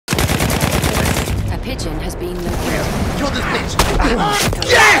pigeon has been located. Kill this bitch.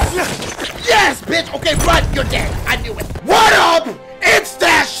 Yes! Yes, bitch! Okay, run, you're dead. I knew it. What up? It's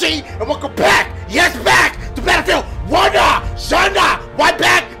Dashie, and welcome back. Yes, back to Battlefield 1. Shana. Why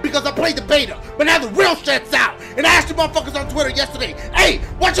back? Because I played the beta, but now the real shit's out. And I asked you motherfuckers on Twitter yesterday, hey,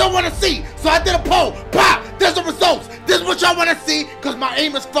 what y'all want to see? So I did a poll. Pop, there's the results. This is what y'all want to see, because my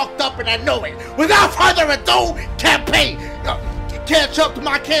aim is fucked up and I know it. Without further ado, campaign. Catch up to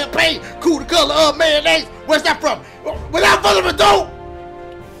my campaign. Cool the color of mayonnaise. Where's that from? Without further ado,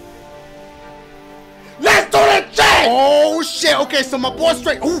 let's do the shit! Oh shit, okay, so my boy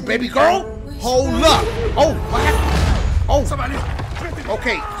straight. Oh, baby girl. Hold up. Oh, what happened? Oh, somebody.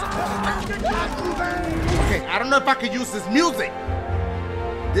 Okay. Okay, I don't know if I can use this music.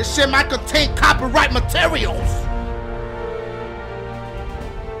 This shit might contain copyright materials.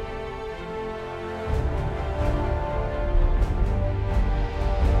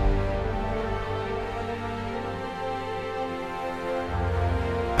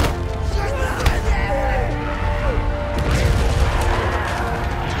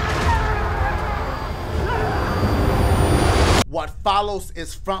 What follows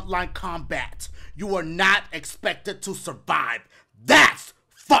is frontline combat. You are not expected to survive. That's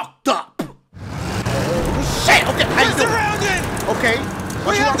fucked up. Shit, okay, how you doing? Okay.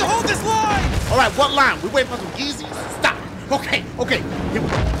 We have to hold this line! Alright, what line? We waiting for some Yeezys? Stop. Okay, okay. Here we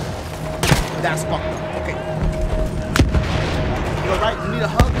go. That's fucked up. Okay. You alright? You need a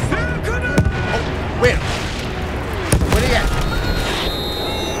hug? Oh, where? Where they at?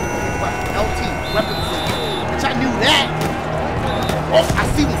 What? LT, weapons. Bitch, I knew that. Oh, I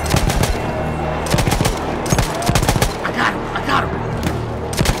see one. I got him.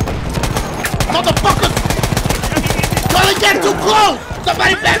 Motherfuckers! Don't get too close!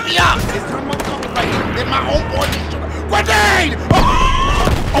 Somebody back me up! Is there a motherfucker right here? Then my own boy needs to... Grenade!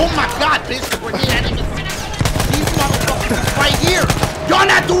 Oh my god, bitch, the grenade I didn't even see. These motherfuckers is right here! Y'all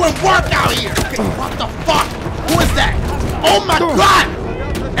not doing work out here! Okay, what the fuck? Who is that? Oh my god!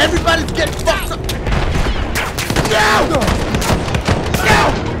 Everybody's getting fucked up! No!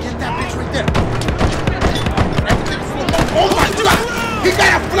 No! Get that bitch right there! Everything's slow mo. Oh my god! He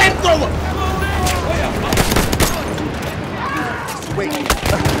got a flamethrower! Wait.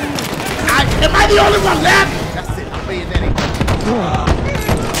 Am I the only one left? That's it. I'm bayoneting.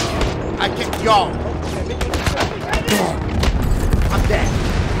 I can't. Y'all. I'm dead.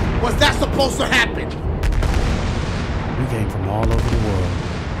 Was that supposed to happen? We came from all over the world.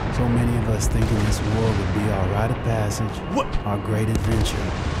 So many of us thinking this war would be our rite of passage, what? Our great adventure.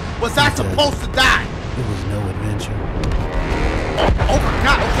 Was I supposed to die? It was no adventure. Oh my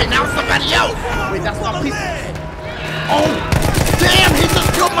god, okay, now somebody else. Wait, that's my people. Oh, damn, he just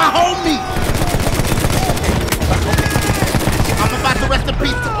killed my homie. Okay. I'm about to rest in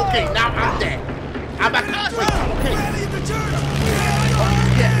peace. Okay, now I'm dead. I'm about to wait, okay.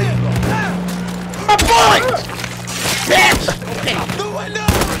 Yeah, there you go. My boy! Bitch! Okay. What the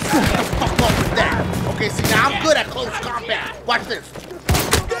fuck up with that? Okay, see, now I'm good at close combat. Watch this.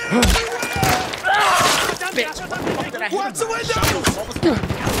 Bitch, what the fuck did I hit? What's the window?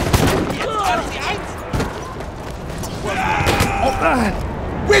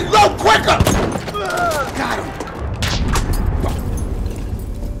 Oh, reload quicker! Got him.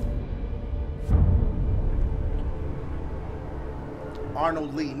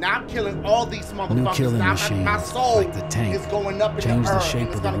 Arnold Lee. Now I'm killing all these motherfuckers. New killing now machines, my soul like the tank, is going up in changed the the earth, shape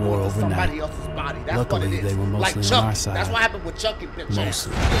and of the it's war go into overnight. somebody else's body. That's Luckily, what it is. they were mostly like on Chucky. our side. That's what happened with Chucky, bitch.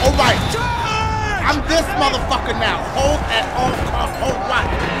 Mostly. All right. I'm this motherfucker now. Hold at all costs. Hold right.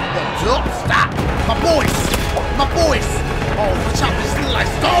 Don't stop. My boys. My boys. Oh, watch out. This is like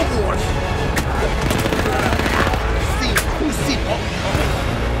Star Wars. You see. Oh.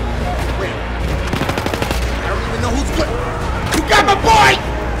 Where? I don't even know who's good. You got my boy!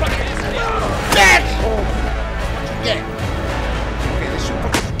 Bitch! What you get? Okay, let's shoot.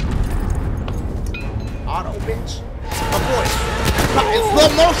 Auto, bitch. My boy. In slow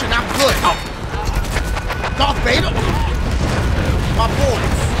motion, I'm good. Oh. Darth Vader? My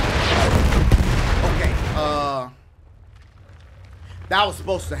boys. Okay, that was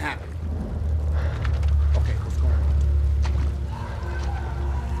supposed to happen. Okay, what's going on?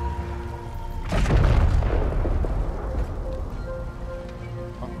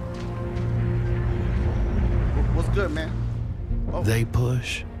 What's good, man? Oh. They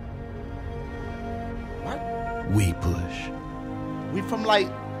push. What? We push. We from like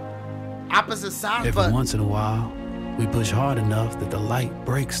opposite sides, Every but once in a while, we push hard enough that the light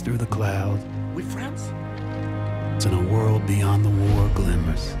breaks through the clouds. we friends? And a world beyond the war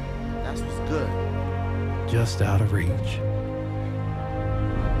glimmers. That's what's good. Just out of reach. You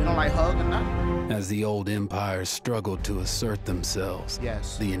don't like hug or nothing? As the old empires struggled to assert themselves,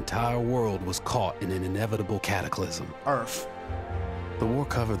 Yes. the entire world was caught in an inevitable cataclysm. Earth. The war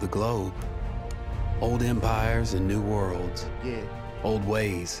covered the globe. Old empires and new worlds. Yeah. Old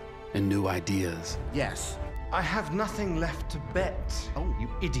ways and new ideas. Yes. I have nothing left to bet. Oh. You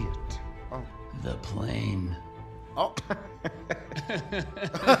idiot. Oh. The plane. Oh.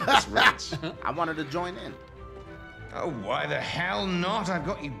 That's rich. I wanted to join in. Oh, why the hell not? I've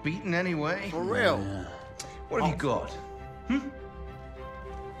got you beaten anyway. For real. What have you got?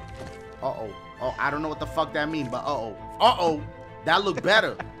 Uh-oh. Oh, I don't know what the fuck that means, but uh-oh. Uh-oh. That looked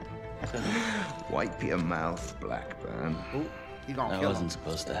better. Wipe your mouth, Blackburn. Ooh, he gonna That kill him. wasn't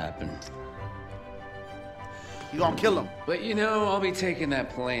supposed to happen. You gonna kill him. But you know, I'll be taking that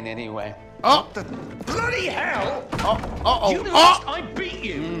plane anyway. Oh. The bloody hell! Uh-oh. You lost, I beat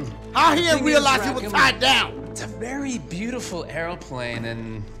you! How he didn't Thing realize is, he was Rackham, tied down? It's a very beautiful aeroplane,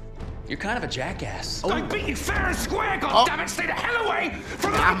 and you're kind of a jackass. I beat you fair and square, Oh. goddammit! Stay the hell away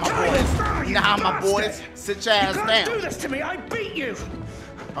from Nah, that my giant boys. fella, you Nah, my bastard! boys. Sit your ass You can't down. do this to me! I beat you!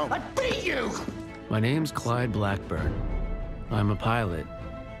 Oh. I beat you! My name's Clyde Blackburn. I'm a pilot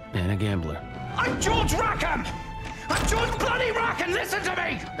and a gambler. I'm George Rackham! I'm George bloody Rackham! Listen to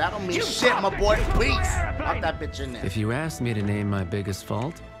me! That don't mean You shit, my bastard. boy. Get off Please. my airplane. Put that bitch in there. If you asked me to name my biggest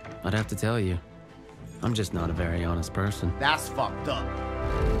fault, I'd have to tell you. I'm just not a very honest person. That's fucked up.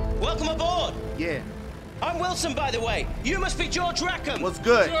 Welcome aboard. Yeah. I'm Wilson, by the way. You must be George Rackham. What's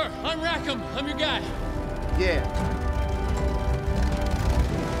good? Sure, I'm Rackham. I'm your guy. Yeah.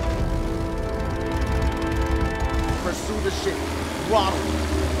 Pursue the shit. Throttle.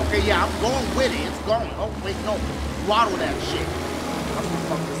 Okay, yeah, I'm going with it. It's going. Oh, wait, no. Throttle that shit. I'm gonna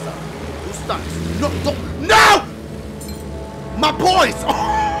fuck this up. Do stunts. No, don't. No! My boys!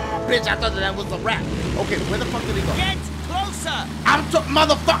 Oh, bitch, I thought that was a rap. Okay, where the fuck did he go? Get closer. I'm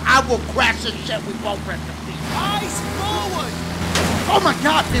motherfucker. I will crash this shit. We both rest in peace. Eyes forward. Oh my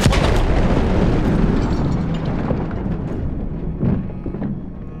god, bitch, what the fuck?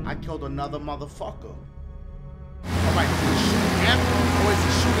 I killed another motherfucker. Alright, is he shooting him or is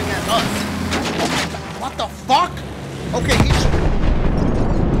he shooting at us? Oh my god, what the fuck? Okay,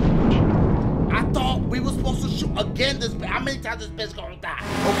 I thought we were supposed to shoot again this bitch. How many times this bitch gonna die?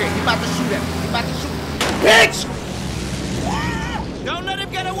 Okay, he about to shoot at me. He about to shoot. Bitch! Don't let him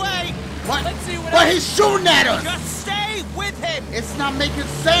get away. What? Let's see what But else- he's shooting at us! Just stay with him. It's not making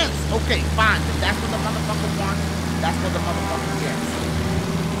sense. Okay, fine. If that's what the motherfucker wants, that's what the motherfucker gets.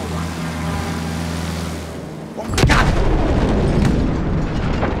 Oh my god!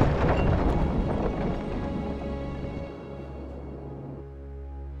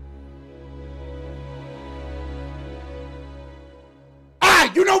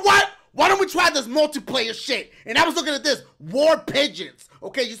 Alright, you know what? Why don't we try this multiplayer shit? And I was looking at this. War pigeons.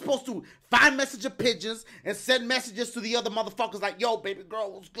 Okay, you're supposed to find messenger pigeons and send messages to the other motherfuckers like, yo, baby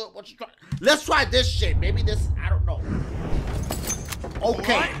girl, what's good? What you trying? Let's try this shit. Maybe this, I don't know.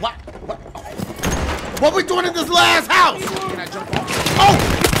 Okay, what? What we doing in this last house? Can I jump off? Oh,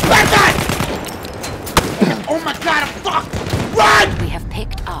 bad guy! Oh my god, I'm fucked! Run! We have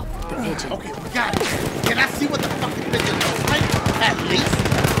picked up the pigeon. Okay, we got it. Can I see what the fucking pigeon looks like? At least.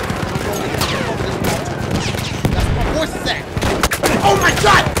 That's where my voice is at. Oh my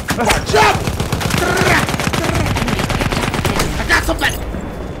god! Jump! I got somebody!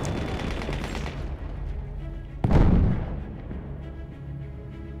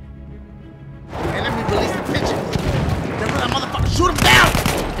 And let me release the pigeon. Then that motherfucker shoot him down!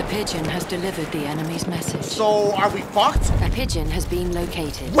 The pigeon has delivered the enemy's message. So, are we fucked? A pigeon has been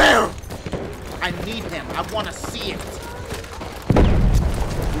located. Where? I need him. I want to see it.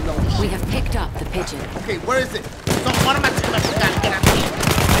 We have picked up the pigeon. Okay, where is it? So one of my team members got to get out of here.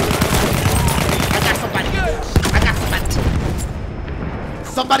 I got somebody. I got somebody.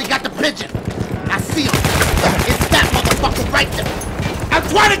 Somebody got the pigeon. I see him. It's that motherfucker right there. I'm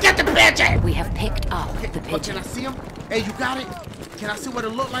trying to get the pigeon. We have picked up the But can pigeon. I see him? Hey, you got it? Can I see what it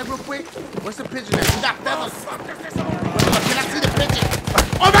look like real quick? Where's the pigeon at? You got feathers. Can I see the pigeon?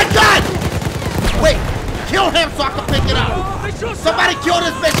 Oh my god! Wait, kill him so I can pick it up. Somebody kill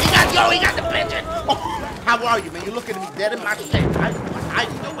this bitch. He got the pigeon. Oh, how are you, man? You looking at me dead in my shit. How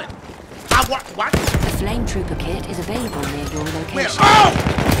you doing? What? The flame trooper kit is available near your Where? location. Oh!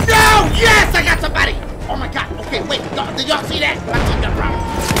 No! Yes, I got somebody! Oh my god. Okay, wait. Did y'all see that? I took that problem.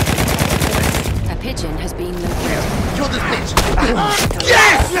 A pigeon has been located. Kill this bitch.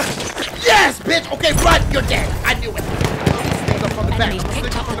 Yes! Yes, bitch. Okay, run. You're dead. I knew it. Sneak up from the back. Enemy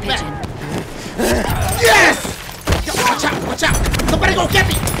picked up From the the back. pigeon. Yes! Watch out, watch out! Somebody go get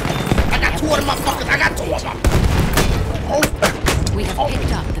me! I got two of them motherfuckers, I got two of them! Oh! We have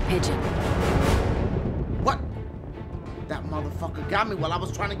picked up the pigeon. That motherfucker got me while I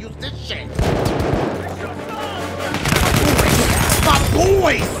was trying to use this shit. My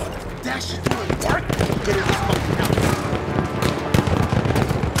boys! Dashie doing work? Get in this fucking house.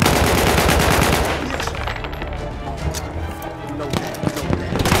 Know that.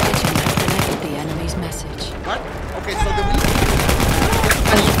 Pigeon has delivered the enemy's message. What? Okay, so then we...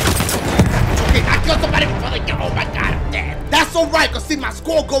 Okay, I killed somebody before they get... Oh my God, I'm dead. That's alright, cause see my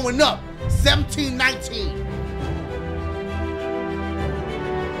score going up. 17-19.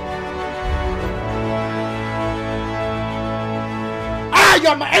 Alright,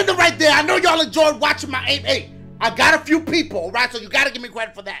 y'all, I'm gonna end it right there. I know y'all enjoyed watching my 8-8. I got a few people, right? So you gotta give me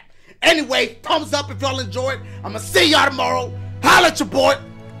credit for that. Anyway, thumbs up if y'all enjoyed. I'm gonna see y'all tomorrow. Holla at your boy.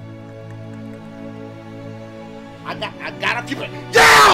 I got a few. Yeah!